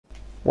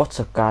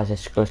What's up guys,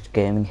 it's Glitch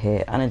Gaming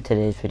here, and in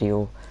today's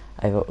video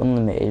I have an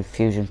unlimited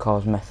fusion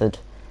cores method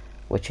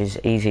which is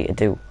easy to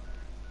do.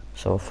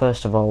 So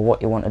first of all,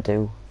 what you want to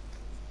do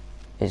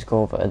is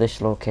go over to this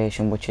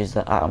location, which is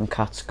the Atom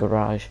Cat's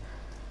garage,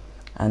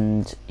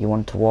 and you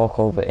want to walk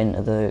over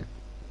into the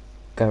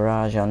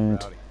garage,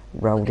 and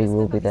Rowdy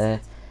will be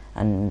there,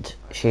 and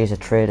she's a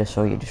trader,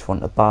 so you just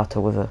want to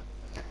barter with her.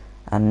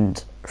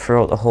 And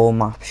throughout the whole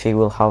map she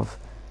will have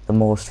the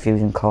most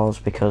fusion cores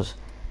because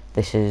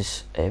this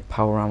is a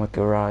panoramic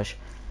garage,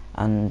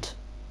 and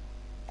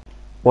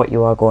what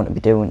you are going to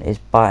be doing is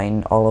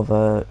buying all of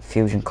her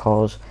fusion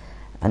cores.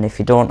 And if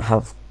you don't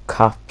have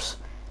caps,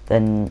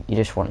 then you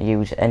just want to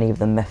use any of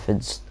the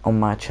methods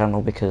on my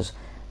channel because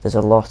there's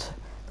a lot.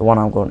 The one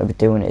I'm going to be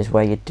doing is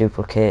where you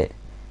duplicate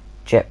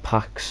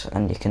jetpacks,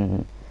 and you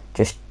can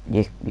just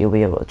you'll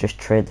be able to just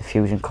trade the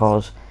fusion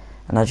cores.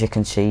 And as you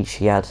can see,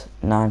 she had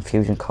 9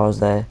 fusion cores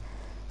there,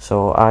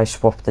 so I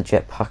swapped the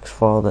jetpacks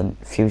for the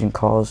fusion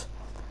cores.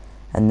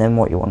 And then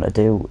what you want to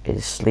do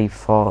is sleep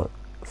for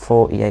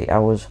 48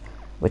 hours,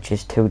 which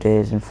is 2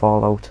 days in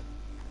Fallout.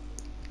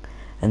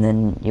 And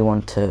then you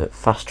want to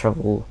fast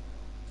travel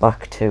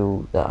back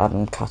to the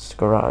Atom Cat's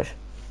garage.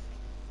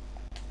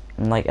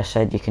 And like I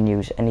said, you can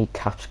use any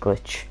caps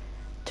glitch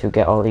to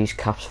get all these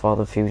caps for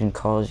the fusion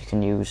cores. You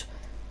can use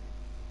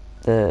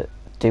the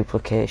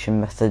duplication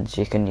methods,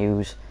 you can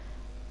use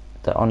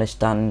the Honest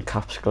Dan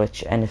caps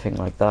glitch, anything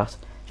like that.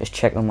 Just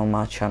check them on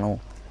my channel,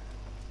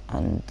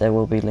 and they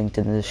will be linked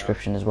in the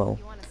description as well.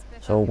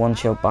 So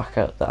once you're back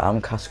at the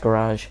Atom Cat's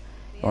garage,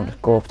 you want to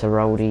go up to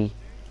Rowdy,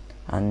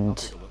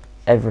 and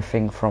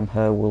everything from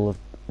her will have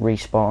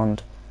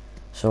respawned,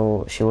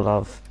 so she will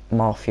have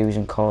more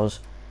fusion cores,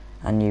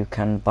 and you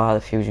can buy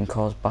the fusion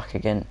cores back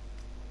again.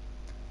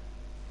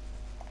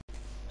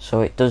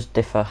 So it does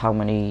differ how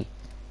many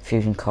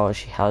fusion cores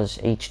she has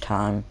each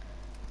time.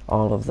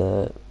 All of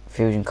the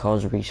fusion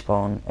cores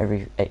respawn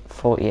every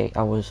 48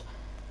 hours,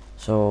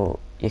 so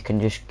you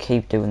can just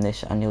keep doing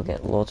this and you'll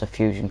get loads of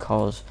fusion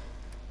cores,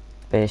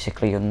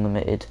 basically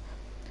unlimited.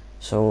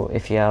 So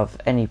if you have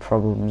any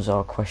problems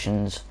or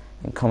questions,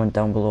 then comment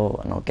down below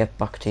and I'll get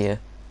back to you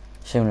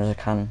as soon as I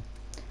can.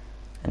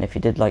 And if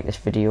you did like this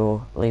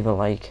video, leave a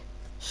like,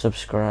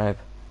 subscribe,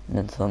 and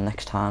until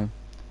next time,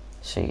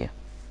 see ya.